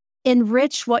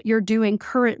enrich what you're doing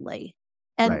currently.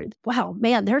 And Right. wow,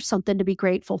 man, there's something to be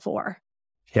grateful for.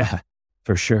 Yeah,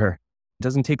 for sure. It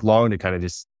doesn't take long to kind of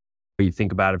just, you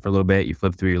think about it for a little bit, you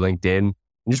flip through your LinkedIn and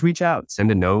just reach out,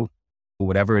 send a note,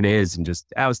 whatever it is. And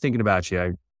just, I was thinking about you.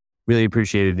 I really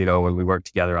appreciated, when we worked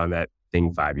together on that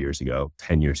thing 5 years ago,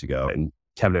 10 years ago. And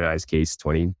Kevin and I's case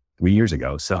 23 years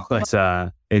ago. So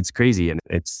it's crazy. And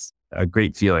it's a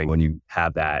great feeling when you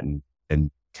have that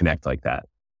and connect like that.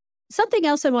 Something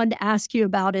else I wanted to ask you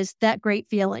about is that great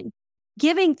feeling.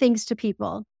 Giving things to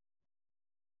people.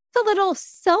 It's a little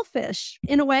selfish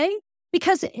in a way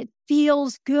because it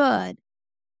feels good.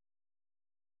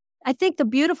 I think the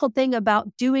beautiful thing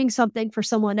about doing something for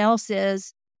someone else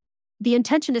is the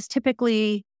intention is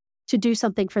typically to do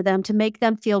something for them, to make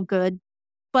them feel good.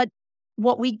 But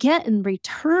what we get in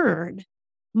return,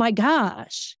 my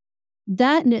gosh,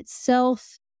 that in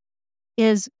itself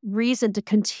is reason to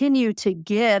continue to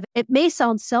give. It may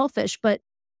sound selfish, but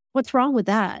what's wrong with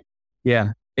that?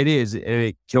 Yeah, it is.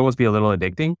 It can almost be a little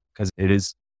addicting because it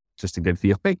is just a good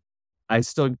feeling. I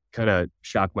still kind of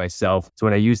shock myself. So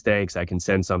when I use Thnks, I can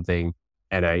send something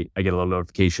and I get a little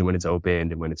notification when it's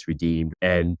opened and when it's redeemed.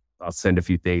 And I'll send a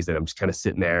few things that I'm just kind of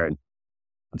sitting there and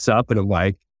what's up? And I'm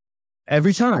like,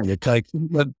 every time it's like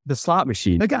the slot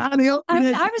machine. Like, I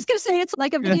was going to say it's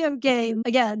like a video game.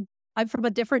 Again, I'm from a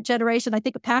different generation. I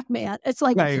think of Pac-Man. It's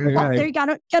like, right. There you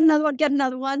go. Get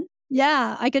another one.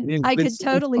 Yeah, I could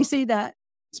totally see that.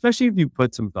 Especially if you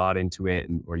put some thought into it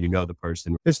or you know the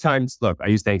person. There's times, look, I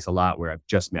use Thnks a lot where I've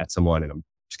just met someone and I'm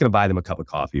just going to buy them a cup of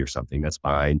coffee or something. That's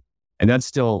fine. And that's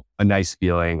still a nice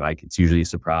feeling. Like it's usually a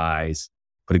surprise.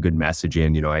 Put a good message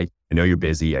in. I know you're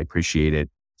busy. I appreciate it.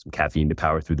 Some caffeine to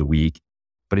power through the week.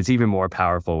 But it's even more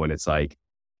powerful when it's like,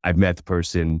 I've met the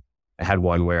person. I had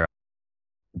one where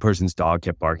the person's dog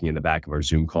kept barking in the back of our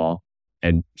Zoom call.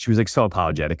 And she was like so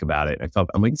apologetic about it.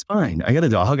 I'm like, it's fine. I got a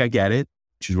dog. I get it.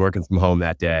 She's working from home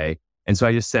that day. And so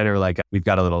I just sent her we've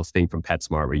got a little thing from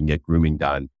PetSmart where you can get grooming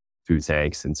done through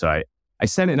Thnks. And so I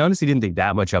sent it and honestly didn't think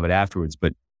that much of it afterwards,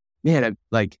 but man,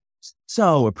 I'm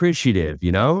so appreciative,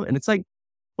 and it's like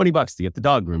 $20 to get the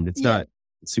dog groomed. It's not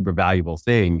a super valuable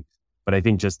thing, but I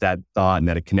think just that thought and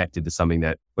that it connected to something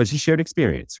that was a shared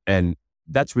experience. And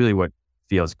that's really what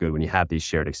feels good when you have these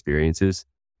shared experiences.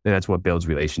 And that's what builds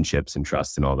relationships and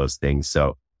trust and all those things.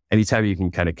 So anytime you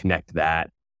can kind of connect that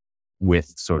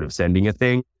with sort of sending a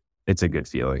thing, it's a good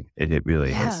feeling. It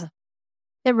really is.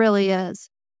 It really is.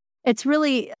 It's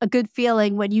really a good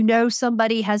feeling when you know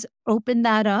somebody has opened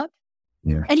that up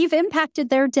and you've impacted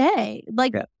their day.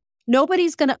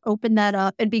 Nobody's going to open that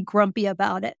up and be grumpy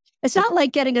about it. It's not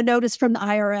like getting a notice from the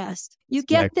IRS. You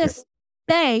get this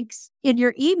thanks in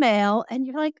your email and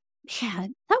you're like,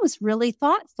 man, that was really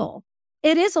thoughtful.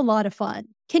 It is a lot of fun.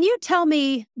 Can you tell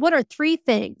me what are 3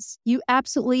 things you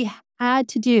absolutely had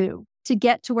to do to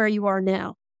get to where you are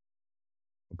now?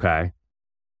 Okay.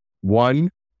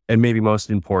 One, and maybe most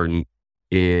important,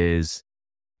 is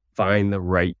find the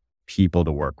right people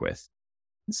to work with,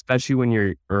 especially when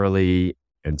you're early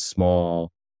and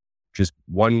small. Just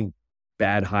one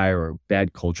bad hire or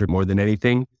bad culture more than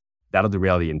anything, that'll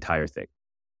derail the entire thing.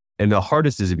 And the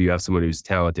hardest is if you have someone who's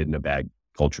talented and a bad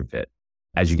culture fit.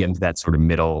 As you get into that sort of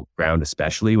middle ground,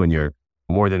 especially when you're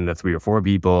more than the 3 or 4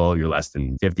 people, you're less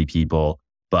than 50 people,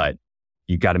 but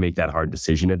you got to make that hard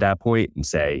decision at that point and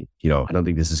say, I don't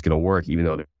think this is going to work, even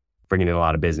though they're bringing in a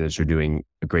lot of business or doing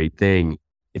a great thing.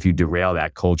 If you derail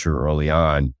that culture early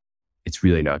on, it's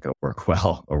really not going to work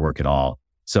well or work at all.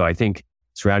 So I think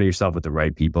surrounding yourself with the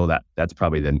right people, that's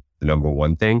probably the number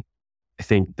one thing. I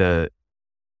think the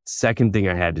second thing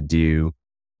I had to do,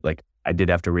 I did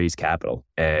have to raise capital.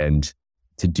 And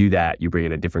to do that, you bring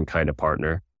in a different kind of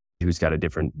partner who's got a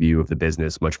different view of the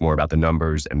business, much more about the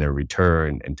numbers and their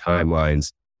return and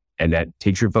timelines. And that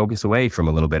takes your focus away from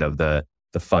a little bit of the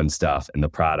fun stuff and the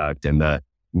product and the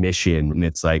mission. And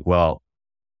it's like, well,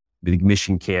 the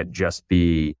mission can't just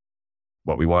be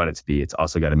what we want it to be. It's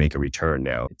also got to make a return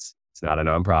now. It's not a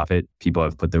nonprofit. People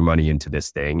have put their money into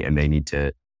this thing and they need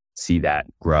to see that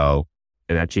grow.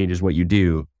 And that changes what you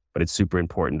do, but it's super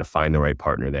important to find the right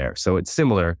partner there. So it's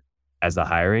similar as the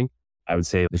hiring. I would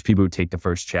say there's people who take the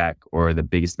first check or the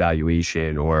biggest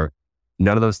valuation, or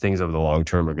none of those things over the long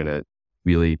term are going to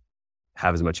really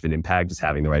have as much of an impact as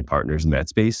having the right partners in that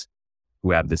space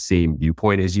who have the same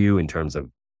viewpoint as you in terms of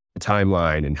the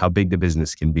timeline and how big the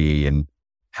business can be and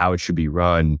how it should be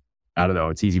run. I don't know.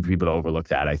 It's easy for people to overlook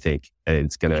that, I think, and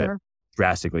it's going to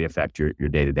drastically affect your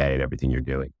day-to-day and everything you're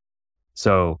doing.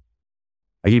 So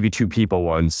I gave you 2 people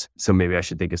once, so maybe I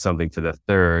should think of something for the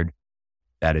third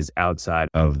that is outside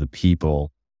of the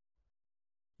people.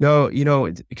 No,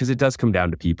 because it does come down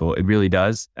to people. It really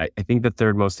does. I think the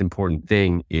third most important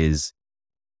thing is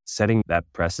setting that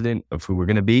precedent of who we're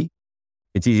going to be.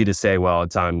 It's easy to say, well,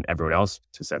 it's on everyone else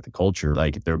to set the culture.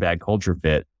 If they're a bad culture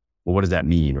fit, well, what does that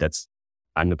mean?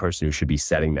 I'm the person who should be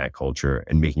setting that culture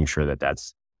and making sure that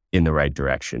that's in the right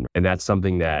direction. And that's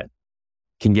something that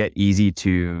can get easy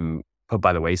to put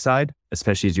by the wayside,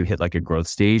 especially as you hit like a growth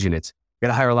stage and it's, you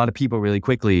got to hire a lot of people really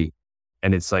quickly.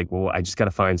 And it's like, well, I just got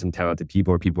to find some talented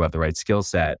people or people who have the right skill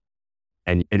set.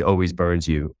 And it always burns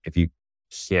you if you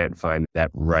can't find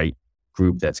that right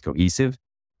group that's cohesive.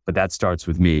 But that starts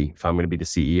with me. If I'm going to be the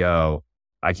CEO,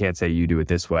 I can't say you do it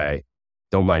this way.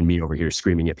 Don't mind me over here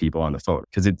screaming at people on the phone,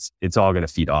 because it's all going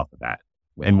to feed off of that.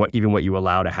 And what you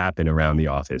allow to happen around the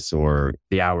office, or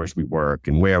the hours we work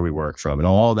and where we work from, and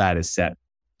all that is set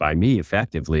by me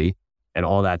effectively. And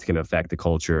all that's going to affect the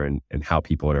culture and how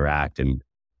people interact and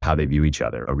how they view each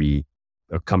other. Are we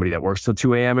a company that works till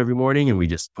 2 a.m. every morning and we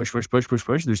just push?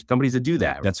 There's companies that do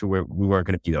that. That's where we weren't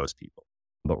going to be those people.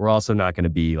 But we're also not going to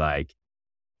be like,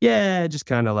 yeah, just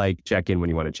kind of like check in when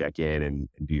you want to check in and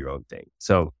do your own thing.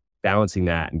 So balancing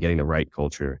that and getting the right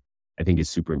culture, I think, is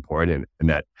super important. And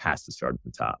that has to start at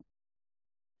the top.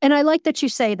 And I like that you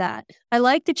say that. I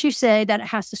like that you say that it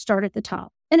has to start at the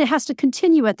top and it has to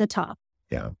continue at the top.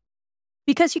 Yeah.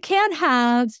 Because you can't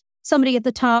have somebody at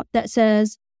the top that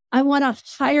says, I want to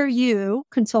hire you,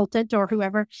 consultant or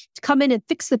whoever, to come in and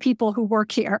fix the people who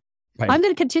work here. Right. I'm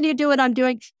going to continue to do what I'm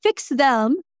doing, fix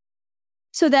them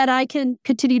so that I can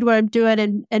continue to do what I'm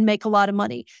doing and make a lot of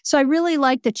money. So I really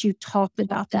like that you talked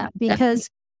about that, because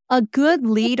a good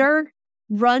leader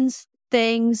runs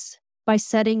things by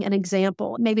setting an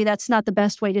example. Maybe that's not the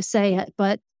best way to say it,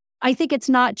 but I think it's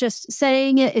not just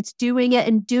saying it, it's doing it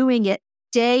and doing it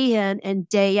day in and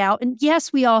day out. And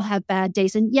yes, we all have bad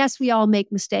days. And yes, we all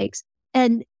make mistakes.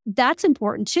 And that's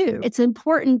important too. It's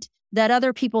important that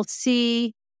other people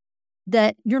see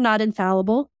that you're not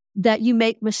infallible, that you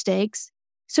make mistakes.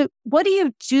 So what do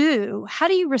you do? How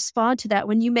do you respond to that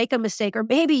when you make a mistake, or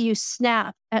maybe you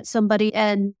snap at somebody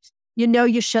and you know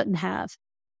you shouldn't have?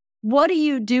 What do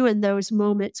you do in those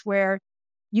moments where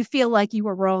you feel like you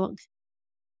were wrong?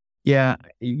 Yeah,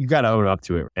 you got to own up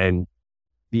to it. And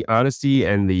the honesty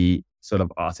and the sort of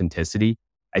authenticity,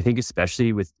 I think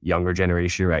especially with younger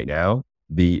generation right now,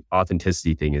 the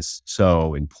authenticity thing is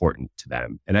so important to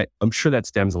them. And I'm sure that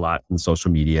stems a lot from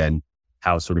social media and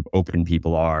how sort of open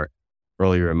people are.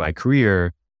 Earlier in my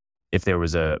career, if there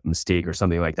was a mistake or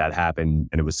something like that happened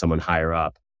and it was someone higher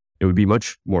up, it would be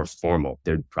much more formal.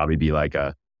 There'd probably be like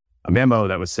a memo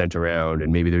that was sent around,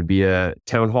 and maybe there'd be a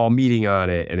town hall meeting on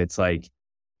it. And it's like,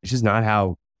 it's just not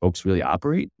how folks really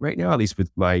operate right now, at least with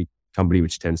my company,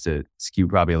 which tends to skew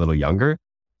probably a little younger.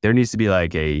 There needs to be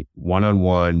like a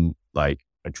one-on-one, like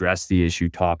address the issue,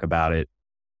 talk about it,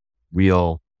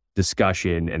 real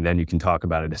discussion, and then you can talk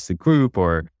about it as a group.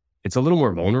 Or it's a little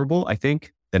more vulnerable, I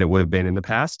think, than it would have been in the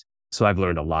past. So I've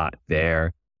learned a lot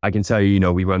there. I can tell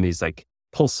you, we run these like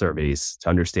pulse surveys to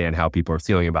understand how people are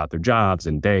feeling about their jobs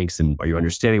and Thnks. And are you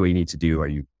understanding what you need to do? Are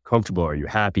you comfortable? Are you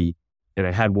happy? And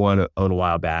I had one a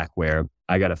while back where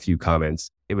I got a few comments.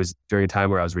 It was during a time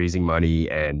where I was raising money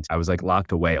and I was like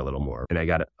locked away a little more. And I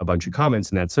got a bunch of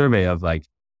comments in that survey of like,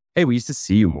 hey, we used to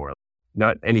see you more.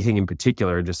 Not anything in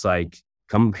particular, just like,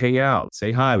 come hang out,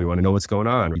 say hi. We want to know what's going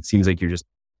on. It seems like you're just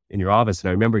in your office. And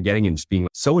I remember getting in just being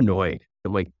so annoyed.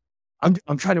 I'm like,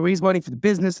 I'm trying to raise money for the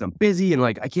business and I'm busy and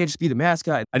like, I can't just be the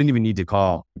mascot. I didn't even need to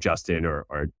call Justin or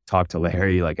talk to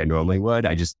Larry like I normally would.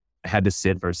 I had to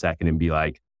sit for a second and be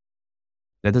like,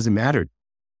 that doesn't matter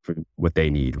for what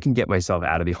they need. I can get myself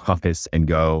out of the office and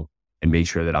go and make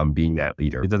sure that I'm being that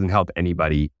leader. It doesn't help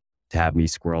anybody to have me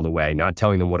squirreled away, not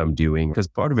telling them what I'm doing. Because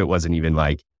part of it wasn't even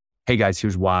like, hey guys,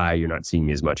 here's why you're not seeing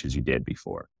me as much as you did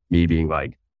before. Me being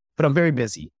like, but I'm very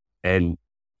busy. And,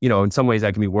 in some ways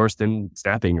that can be worse than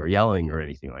snapping or yelling or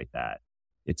anything like that.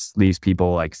 It leaves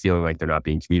people like feeling like they're not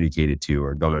being communicated to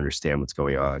or don't understand what's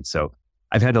going on. So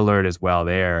I've had to learn as well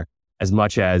there, as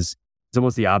much as it's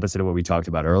almost the opposite of what we talked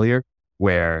about earlier,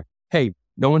 where, hey,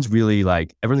 no one's really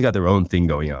like, everyone's got their own thing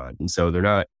going on. And so they're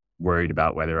not worried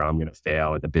about whether I'm going to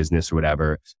fail at the business or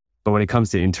whatever. But when it comes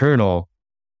to internal,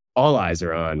 all eyes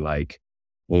are on like,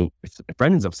 well, if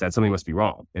Brendan's upset, something must be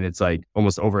wrong. And it's like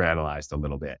almost overanalyzed a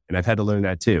little bit. And I've had to learn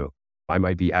that too. I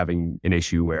might be having an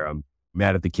issue where I'm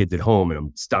mad at the kids at home and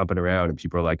I'm stomping around and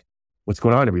people are like, what's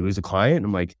going on? Did we lose a client? And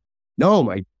I'm like, no,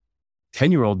 my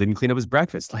 10-year-old didn't clean up his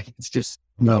breakfast. Like, it's just,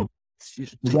 no,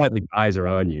 like eyes are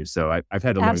on you. So I've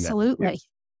had to learn that. Absolutely.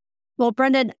 Well,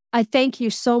 Brendan, I thank you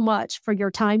so much for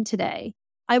your time today.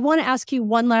 I want to ask you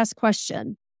one last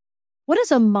question. What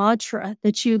is a mantra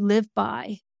that you live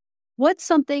by? What's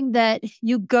something that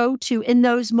you go to in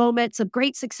those moments of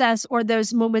great success or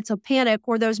those moments of panic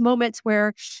or those moments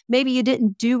where maybe you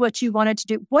didn't do what you wanted to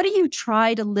do? What do you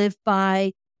try to live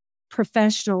by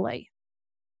professionally?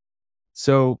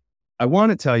 So I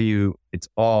want to tell you, it's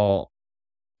all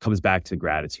comes back to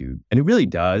gratitude. And it really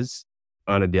does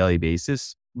on a daily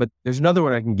basis. But there's another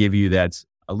one I can give you that's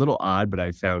a little odd, but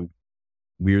I found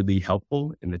weirdly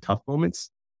helpful in the tough moments.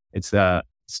 It's a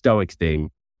Stoic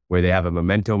thing where they have a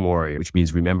memento mori, which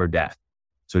means remember death.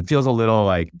 So it feels a little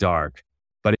like dark,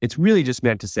 but it's really just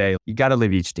meant to say you got to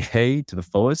live each day to the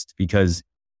fullest because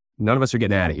none of us are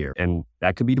getting out of here. And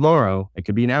that could be tomorrow. It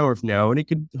could be an hour from now, and it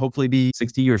could hopefully be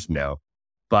 60 years from now.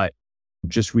 But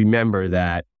just remember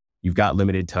that you've got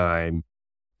limited time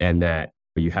and that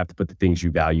you have to put the things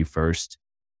you value first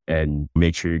and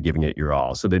make sure you're giving it your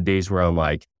all. So the days where I'm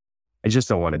like, I just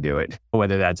don't want to do it,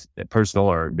 whether that's personal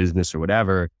or business or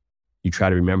whatever, you try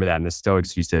to remember that. And the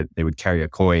Stoics used to, they would carry a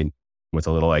coin with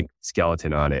a little like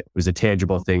skeleton on it. It was a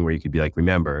tangible thing where you could be like,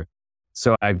 remember.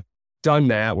 So I've done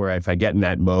that where if I get in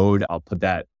that mode, I'll put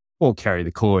that, won't carry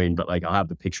the coin, but like I'll have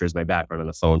the picture as my background on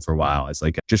the phone for a while. It's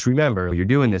like, just remember you're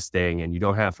doing this thing and you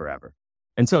don't have forever.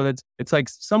 And so it's like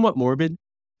somewhat morbid,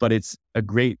 but it's a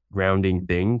great grounding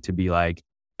thing to be like,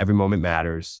 every moment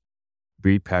matters,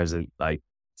 be present. Like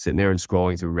sitting there and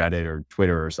scrolling through Reddit or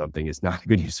Twitter or something is not a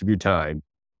good use of your time,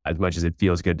 as much as it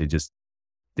feels good to just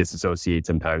disassociate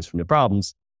sometimes from the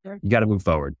problems. Sure. You got to move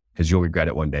forward because you'll regret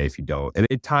it one day if you don't. And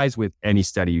it ties with any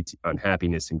study on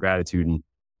happiness and gratitude. And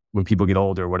when people get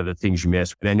older, what are the things you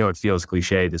miss? And I know it feels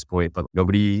cliche at this point, but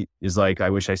nobody is like, I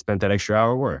wish I spent that extra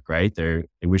hour at work, right? They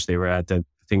wish they were at the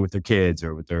thing with their kids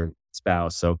or with their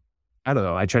spouse. So I don't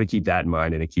know. I try to keep that in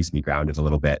mind and it keeps me grounded a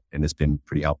little bit. And it's been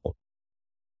pretty helpful.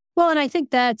 Well, and I think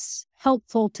that's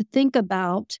helpful to think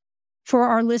about for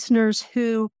our listeners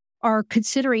who are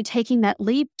considering taking that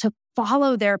leap to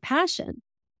follow their passion.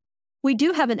 We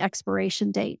do have an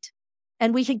expiration date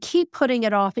and we can keep putting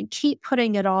it off and keep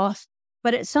putting it off.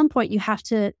 But at some point you have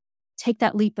to take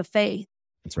that leap of faith.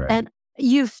 That's right. And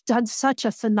you've done such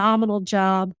a phenomenal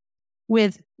job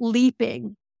with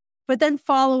leaping, but then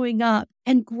following up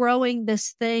and growing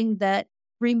this thing that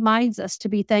reminds us to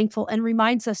be thankful and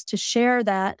reminds us to share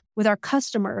that with our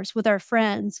customers, with our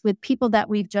friends, with people that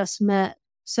we've just met.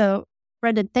 So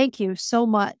Brendan, thank you so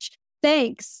much.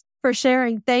 Thanks for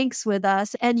sharing Thnks with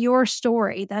us and your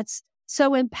story. That's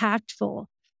so impactful.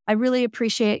 I really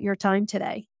appreciate your time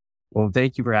today. Well,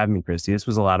 thank you for having me, Christy. This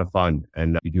was a lot of fun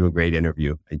and you do a great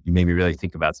interview. You made me really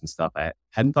think about some stuff I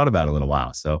hadn't thought about in a little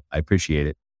while. So I appreciate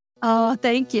it. Oh,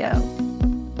 thank you.